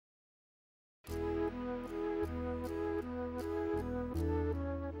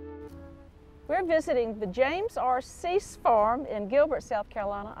We're visiting the James R. Cease Farm in Gilbert, South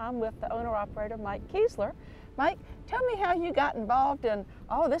Carolina. I'm with the owner-operator, Mike Kiesler. Mike, tell me how you got involved in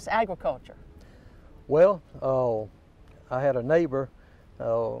all this agriculture. Well, I had a neighbor.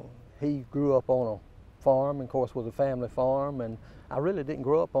 He grew up on a farm, and of course was a family farm, and I really didn't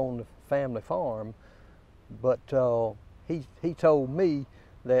grow up on the family farm, but he told me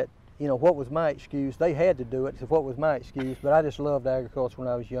that, you know, what was my excuse? They had to do it, so what was my excuse? But I just loved agriculture when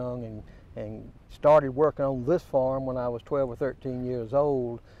I was young, and started working on this farm when I was 12 or 13 years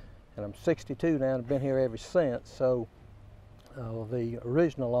old, and I'm 62 now and I've been here ever since. So the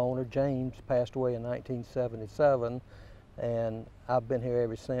original owner, James, passed away in 1977, and I've been here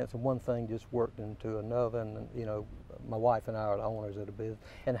ever since, and one thing just worked into another, and you know, my wife and I are the owners of the business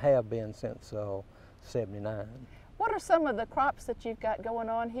and have been since '79. What are some of the crops that you've got going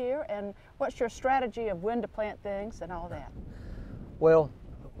on here, and what's your strategy of when to plant things and all that? Well,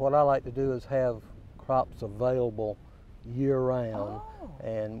 what I like to do is have crops available year-round,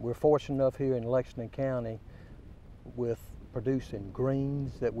 and we're fortunate enough here in Lexington County with producing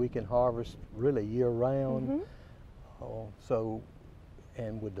greens that we can harvest really year-round.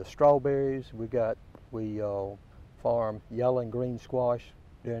 And with the strawberries, we farm yellow and green squash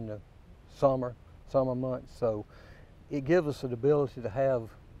during the summer months, so it gives us the ability to have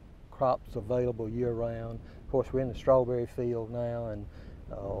crops available year-round. Of course, we're in the strawberry field now, and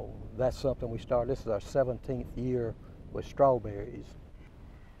that's something we started. This is our 17th year with strawberries.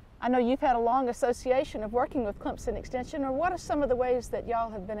 I know you've had a long association of working with Clemson Extension, or what are some of the ways that y'all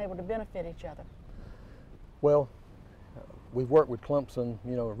have been able to benefit each other? Well, we've worked with Clemson,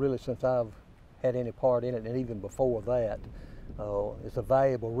 you know, really since I've had any part in it, and even before that. It's a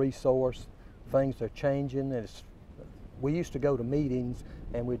valuable resource. Things are changing. We used to go to meetings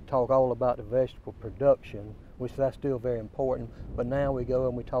and we'd talk all about the vegetable production, which that's still very important, but now we go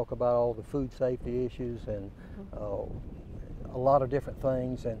and we talk about all the food safety issues and a lot of different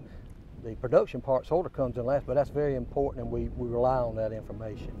things, and the production part sort of comes in last, but that's very important, and we rely on that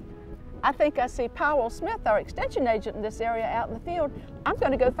information. I think I see Powell Smith, our extension agent in this area, out in the field. I'm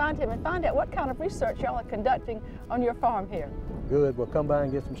going to go find him and find out what kind of research y'all are conducting on your farm here. Good. Well, come by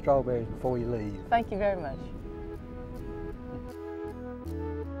and get some strawberries before you leave. Thank you very much.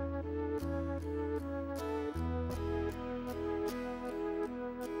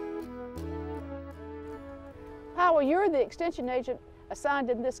 Powell, you're the extension agent assigned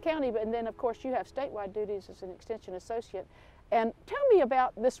in this county, and then of course you have statewide duties as an extension associate. And tell me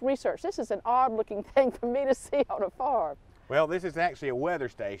about this research. This is an odd looking thing for me to see on a farm. Well, this is actually a weather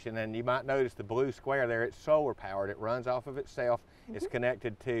station, and you might notice the blue square there. It's solar powered. It runs off of itself. It's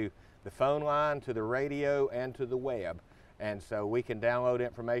connected to the phone line, to the radio, and to the web. And so we can download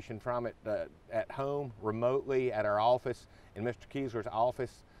information from it at home, remotely, at our office, in Mr. Kiesler's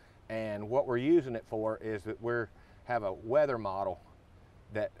office. And what we're using it for is that we have a weather model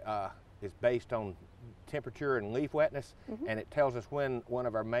that is based on temperature and leaf wetness, and it tells us when one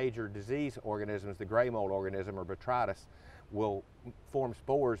of our major disease organisms, the gray mold organism or botrytis, will form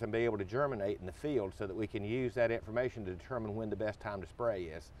spores and be able to germinate in the field, so that we can use that information to determine when the best time to spray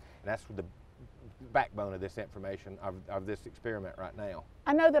is. And that's the backbone of this information, of this experiment right now.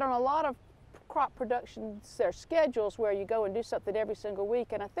 I know that on a lot of crop productions, there are schedules where you go and do something every single week,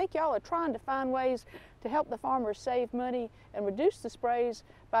 and I think y'all are trying to find ways to help the farmers save money and reduce the sprays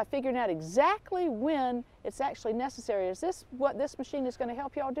by figuring out exactly when it's actually necessary. Is this what this machine is going to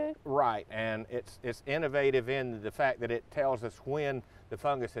help y'all do? Right, and it's innovative in the fact that it tells us when the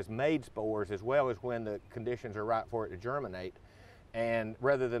fungus has made spores, as well as when the conditions are right for it to germinate. And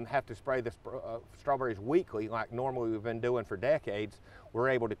rather than have to spray the strawberries weekly like normally we've been doing for decades, we're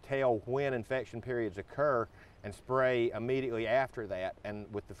able to tell when infection periods occur and spray immediately after that. And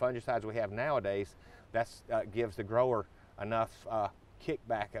with the fungicides we have nowadays, that gives the grower enough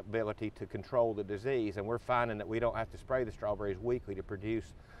kickback ability to control the disease. And we're finding that we don't have to spray the strawberries weekly to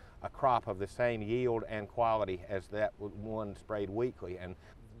produce a crop of the same yield and quality as that one sprayed weekly. And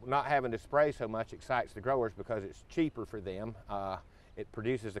not having to spray so much excites the growers because it's cheaper for them. It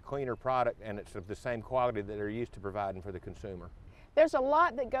produces a cleaner product, and it's of the same quality that they're used to providing for the consumer. There's a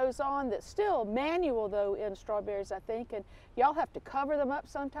lot that goes on that's still manual, though, in strawberries, I think, and y'all have to cover them up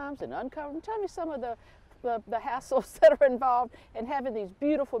sometimes and uncover them. Tell me some of the hassles that are involved in having these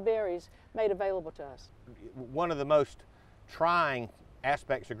beautiful berries made available to us. One of the most trying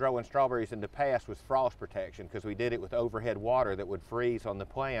aspects of growing strawberries in the past was frost protection, because we did it with overhead water that would freeze on the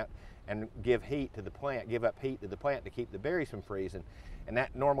plant and give heat to the plant, give up heat to the plant to keep the berries from freezing. And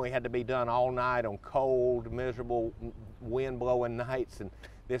that normally had to be done all night on cold, miserable, wind-blowing nights and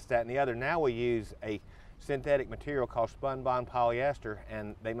this, that, and the other. Now we use a synthetic material called spun bond polyester,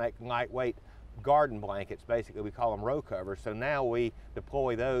 and they make lightweight garden blankets, basically. We call them row covers. So now we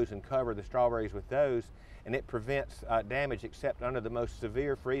deploy those and cover the strawberries with those, and it prevents damage except under the most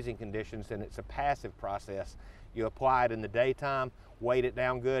severe freezing conditions, and it's a passive process. You apply it in the daytime, weight it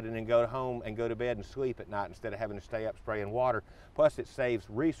down good, and then go home and go to bed and sleep at night instead of having to stay up spraying water. Plus it saves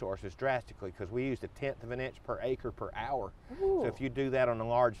resources drastically because we used 1/10 of an inch per acre per hour. Ooh. So if you do that on a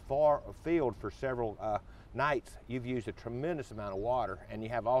large field for several nights, you've used a tremendous amount of water, and you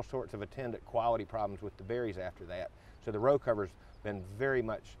have all sorts of attendant quality problems with the berries after that. So the row cover's been very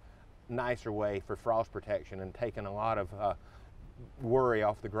much nicer way for frost protection and taking a lot of worry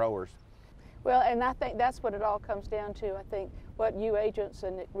off the growers. Well, and I think that's what it all comes down to. I think what you agents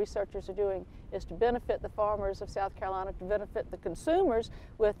and researchers are doing is to benefit the farmers of South Carolina, to benefit the consumers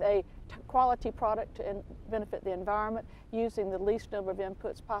with a quality product and benefit the environment using the least number of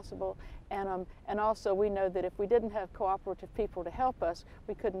inputs possible. And also we know that if we didn't have cooperative people to help us,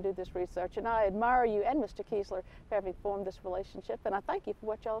 we couldn't do this research. And I admire you and Mr. Kiesler for having formed this relationship, and I thank you for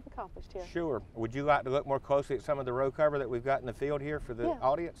what y'all have accomplished here. Sure. Would you like to look more closely at some of the row cover that we've got in the field here for the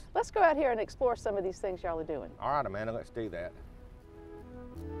audience? Let's go out here and explore some of these things y'all are doing. All right, Amanda, let's do that.